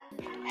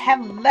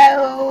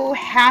Hello,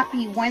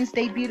 happy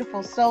Wednesday,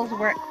 beautiful souls,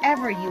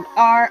 wherever you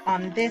are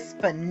on this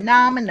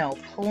phenomenal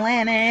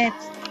planet.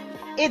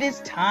 It is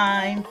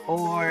time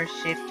for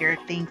Shift Your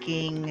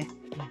Thinking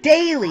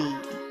Daily,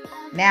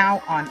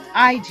 now on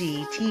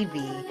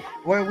IGTV,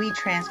 where we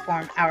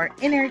transform our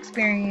inner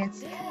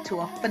experience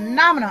to a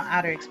phenomenal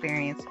outer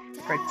experience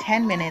for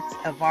 10 minutes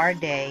of our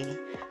day,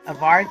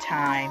 of our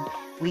time.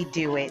 We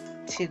do it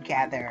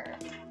together.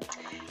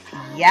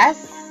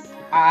 Yes,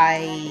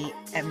 I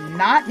am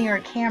not near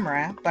a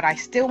camera, but I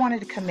still wanted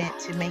to commit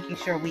to making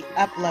sure we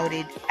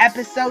uploaded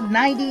episode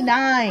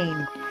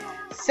 99.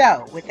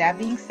 So, with that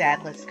being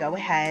said, let's go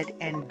ahead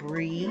and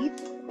breathe.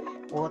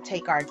 We'll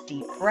take our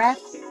deep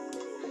breaths.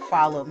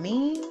 Follow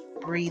me.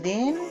 Breathe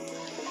in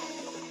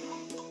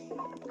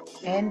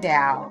and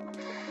out.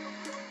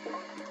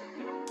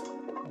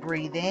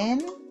 Breathe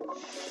in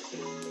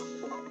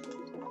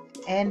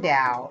and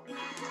out.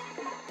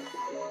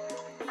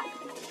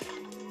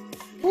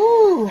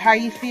 Woo, how are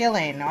you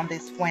feeling on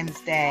this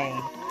Wednesday?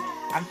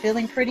 I'm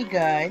feeling pretty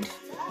good.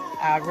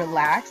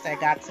 Relaxed. I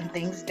got some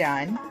things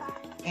done.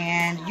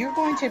 And you're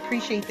going to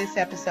appreciate this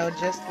episode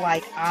just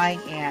like I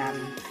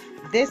am.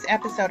 This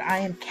episode, I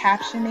am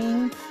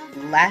captioning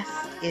less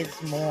is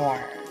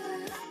more.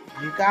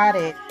 You got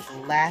it.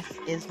 Less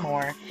is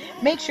more.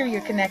 Make sure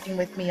you're connecting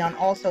with me on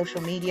all social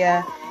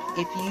media.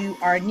 If you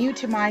are new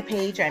to my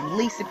page, I'm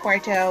Lisa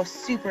Puerto,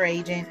 Super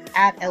Agent,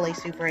 at LA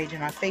Super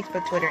Agent on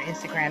Facebook, Twitter,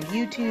 Instagram,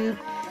 YouTube.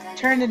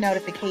 Turn the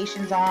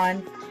notifications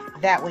on.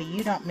 That way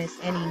you don't miss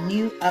any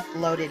new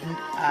uploaded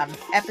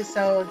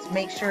episodes.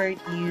 Make sure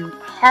you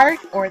heart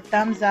or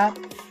thumbs up.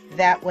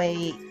 That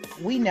way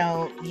we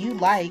know you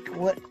like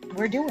what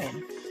we're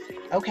doing.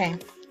 Okay,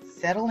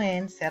 settle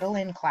in,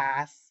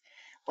 class.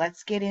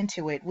 Let's get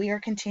into it. We are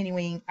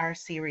continuing our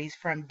series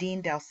from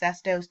Dean Del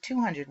Sesto's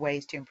 200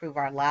 Ways to Improve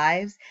Our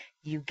Lives.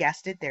 You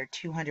guessed it, there are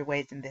 200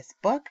 ways in this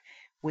book,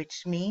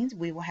 which means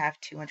we will have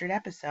 200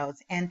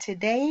 episodes. And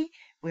today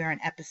we are on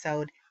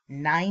episode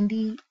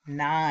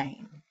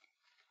 99.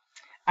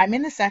 I'm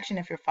in the section,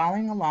 if you're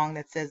following along,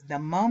 that says, the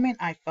moment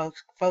I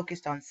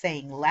focused on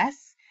saying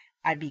less,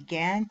 I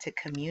began to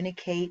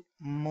communicate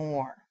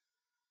more.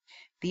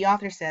 The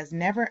author says,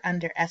 never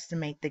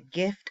underestimate the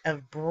gift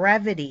of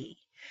brevity.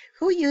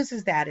 Who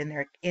uses that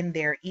in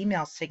their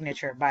email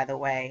signature, by the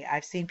way?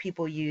 I've seen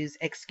people use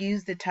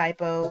excuse the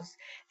typos,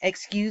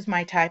 excuse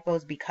my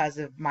typos because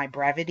of my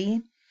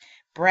brevity.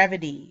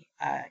 Brevity,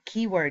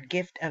 keyword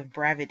gift of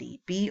brevity,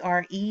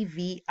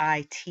 Brevity.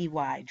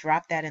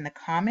 Drop that in the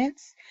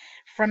comments.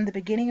 From the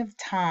beginning of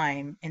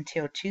time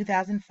until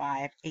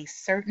 2005, a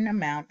certain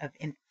amount of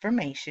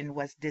information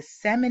was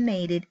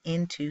disseminated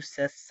into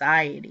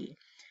society.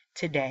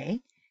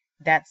 Today,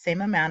 that same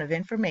amount of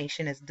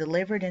information is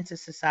delivered into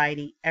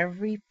society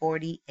every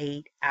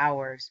 48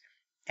 hours.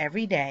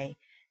 Every day,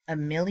 a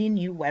million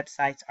new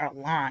websites are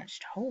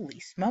launched.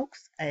 Holy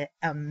smokes,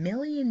 a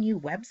million new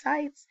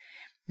websites?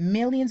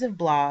 Millions of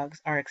blogs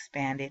are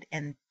expanded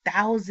and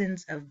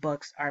thousands of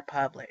books are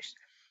published.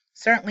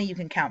 Certainly you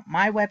can count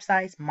my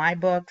websites, my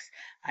books.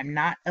 I'm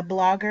not a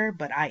blogger,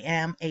 but I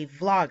am a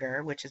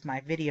vlogger, which is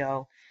my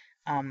video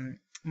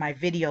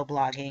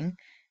blogging.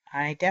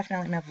 I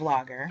definitely am a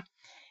vlogger.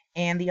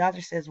 And the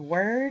author says,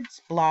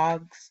 words,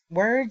 blogs,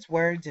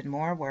 words, and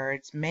more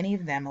words, many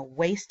of them a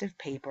waste of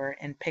paper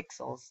and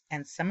pixels,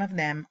 and some of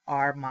them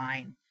are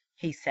mine,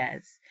 he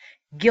says.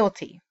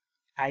 Guilty.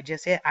 I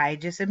just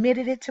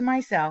admitted it to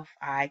myself.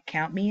 I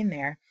count me in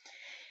there.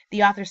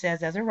 The author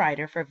says, as a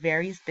writer for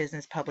various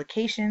business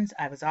publications,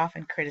 I was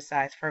often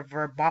criticized for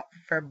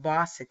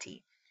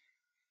verbosity.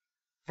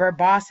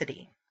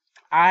 Verbosity.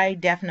 I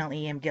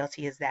definitely am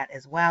guilty as that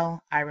as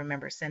well. I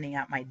remember sending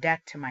out my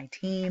deck to my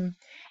team,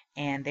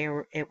 and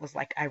it was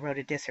like I wrote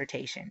a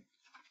dissertation.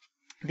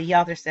 The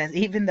author says,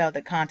 even though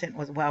the content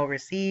was well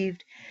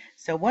received,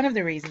 so one of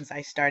the reasons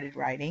I started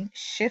writing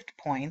Shift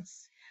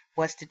Points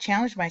was to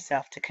challenge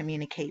myself to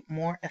communicate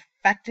more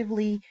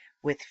effectively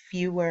with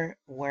fewer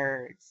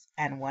words.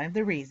 And one of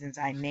the reasons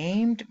I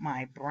named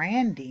my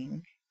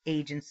branding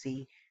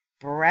agency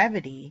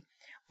Brevity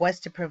was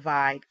to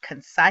provide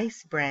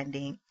concise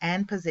branding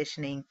and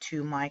positioning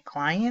to my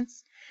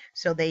clients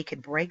so they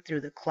could break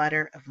through the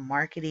clutter of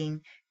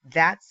marketing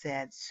that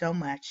said so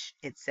much,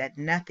 it said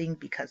nothing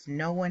because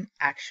no one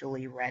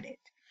actually read it.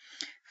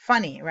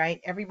 Funny, right?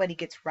 Everybody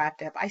gets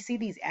wrapped up. I see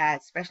these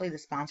ads, especially the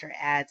sponsor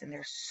ads, and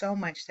there's so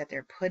much that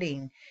they're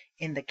putting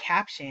in the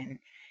caption.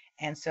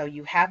 And so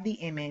you have the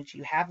image,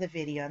 you have the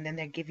video, and then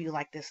they give you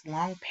like this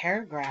long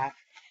paragraph.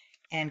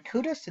 And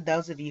kudos to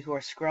those of you who are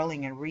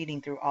scrolling and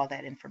reading through all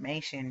that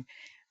information.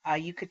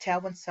 You could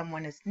tell when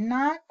someone is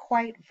not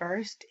quite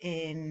versed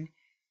in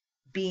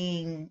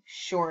being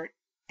short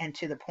and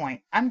to the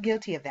point. I'm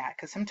guilty of that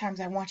because sometimes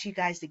I want you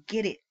guys to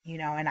get it,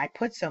 and I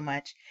put so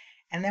much.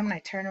 And then when I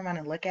turn around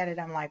and look at it,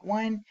 I'm like,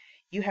 one,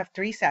 you have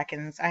 3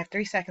 seconds. I have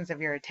 3 seconds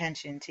of your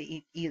attention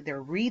to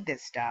either read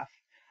this stuff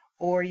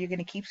or you're going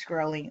to keep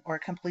scrolling or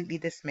completely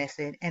dismiss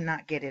it and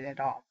not get it at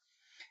all.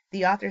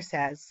 The author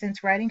says,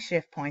 since writing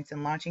Shift Points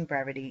and launching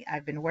Brevity,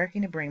 I've been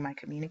working to bring my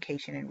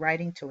communication and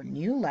writing to a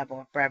new level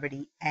of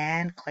brevity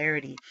and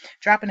clarity.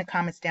 Drop in the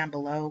comments down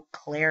below,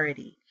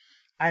 clarity.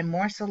 I'm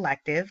more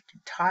selective.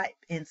 Type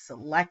in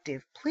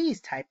selective.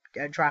 Please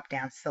drop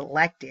down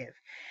selective.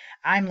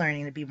 I'm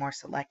learning to be more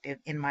selective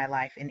in my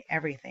life in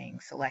everything.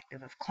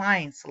 Selective of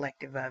clients,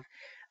 selective of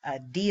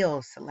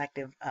deals,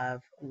 selective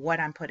of what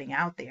I'm putting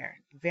out there.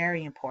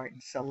 Very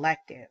important.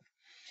 Selective.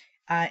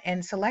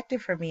 And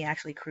selective for me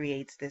actually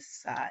creates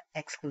this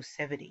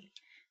exclusivity,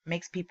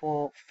 makes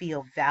people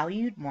feel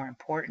valued, more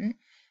important.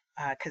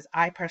 Because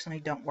I personally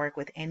don't work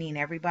with any and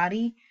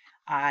everybody.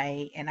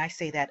 I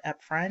say that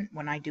up front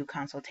when I do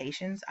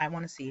consultations. I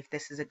want to see if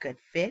this is a good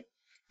fit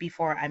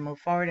before I move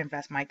forward,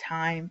 invest my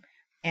time,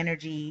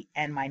 energy,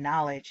 and my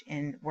knowledge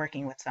in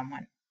working with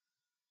someone.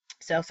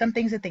 So some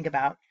things to think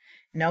about.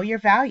 Know your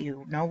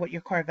value, know what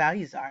your core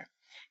values are.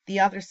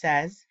 The author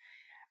says,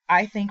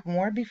 I think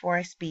more before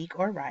I speak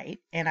or write,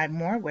 and I'm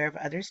more aware of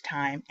others'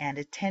 time and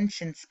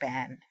attention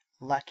span.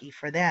 Lucky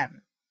for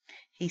them.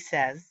 He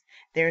says,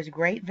 there is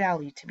great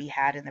value to be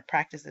had in the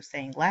practice of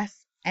saying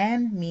less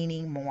and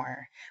meaning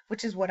more,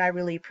 which is what I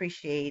really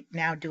appreciate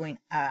now doing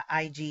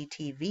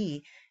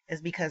IGTV,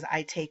 is because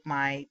I take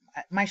my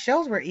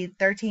shows were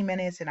 13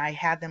 minutes and I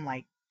had them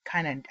like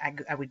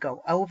I would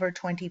go over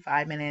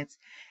 25 minutes.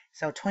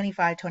 So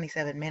 25,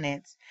 27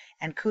 minutes.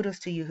 And kudos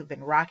to you who've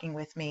been rocking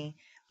with me.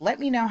 Let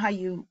me know how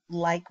you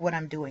like what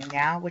I'm doing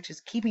now, which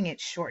is keeping it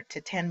short to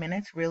 10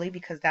 minutes, really,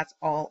 because that's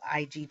all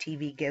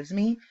IGTV gives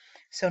me.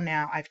 So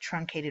now I've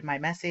truncated my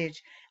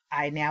message.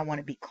 I now want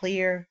to be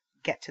clear,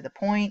 get to the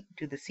point,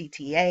 do the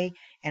CTA,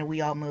 and we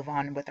all move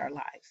on with our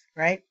lives,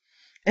 right?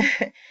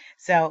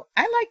 So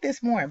I like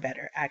this more and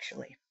better,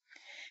 actually.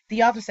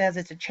 The author says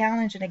it's a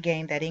challenge and a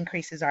game that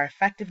increases our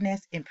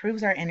effectiveness,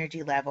 improves our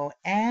energy level,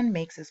 and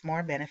makes us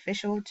more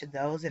beneficial to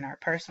those in our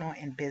personal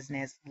and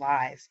business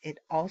lives. It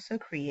also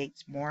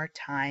creates more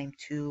time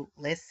to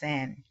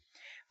listen.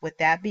 With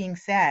that being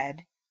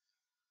said,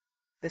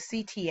 the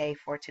CTA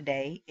for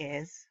today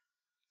is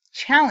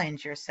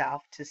challenge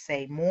yourself to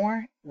say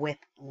more with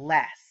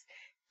less.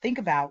 Think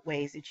about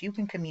ways that you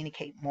can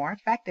communicate more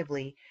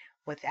effectively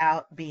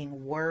without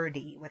being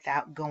wordy,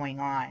 without going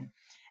on.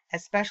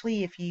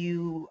 Especially if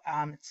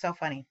it's so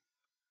funny.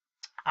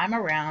 I'm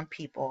around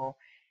people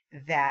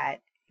that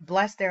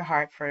bless their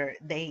heart for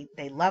they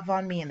love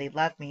on me and they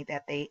love me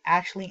that they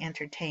actually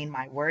entertain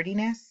my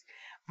wordiness.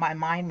 My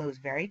mind moves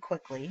very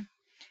quickly,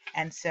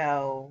 and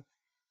so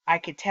I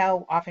could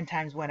tell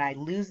oftentimes when I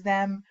lose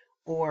them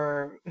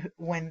or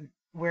when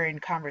we're in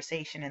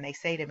conversation and they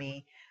say to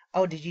me,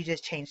 oh, did you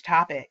just change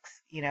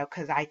topics?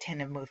 Because I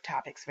tend to move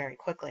topics very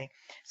quickly.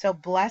 So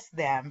bless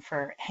them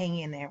for hanging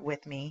in there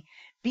with me.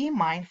 Be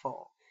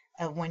mindful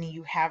of when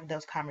you have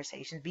those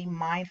conversations. Be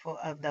mindful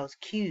of those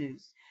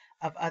cues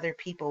of other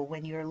people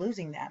when you're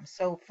losing them.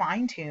 So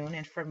fine tune.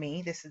 And for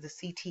me, this is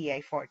the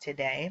CTA for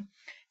today.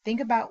 Think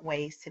about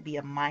ways to be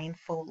a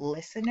mindful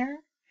listener.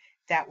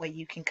 That way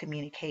you can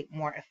communicate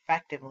more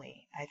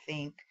effectively. I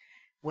think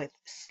with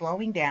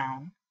slowing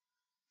down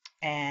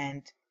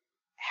and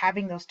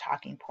having those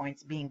talking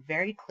points, being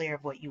very clear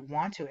of what you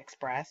want to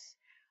express,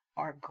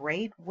 are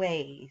great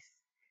ways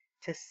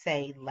to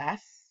say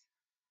less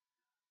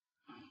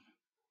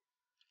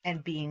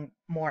and being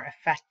more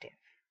effective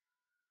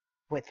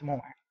with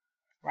more,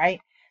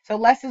 right? So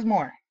less is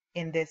more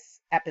in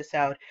this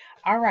episode.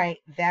 All right,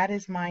 that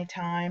is my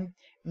time.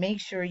 Make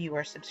sure you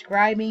are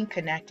subscribing,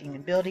 connecting,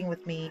 and building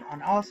with me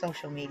on all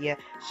social media.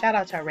 Shout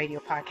out to our radio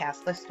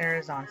podcast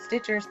listeners on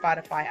Stitcher,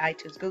 Spotify,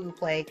 iTunes, Google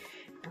Play,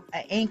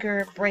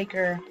 Anchor,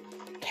 Breaker,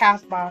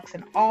 Castbox,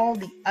 and all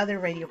the other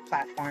radio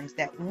platforms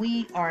that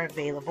we are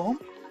available.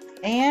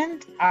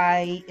 And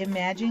I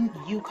imagine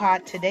you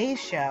caught today's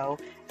show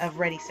of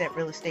Ready Set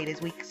Real Estate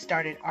as we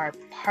started our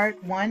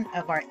part 1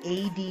 of our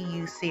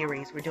ADU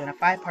series. We're doing a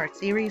 5-part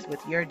series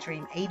with Your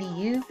Dream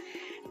ADU,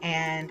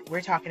 and we're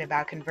talking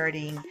about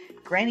converting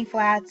granny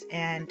flats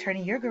and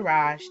turning your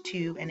garage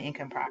to an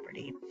income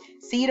property.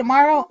 See you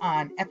tomorrow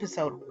on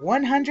episode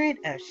 100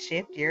 of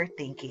Shift Your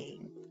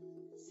Thinking.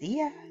 See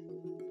ya.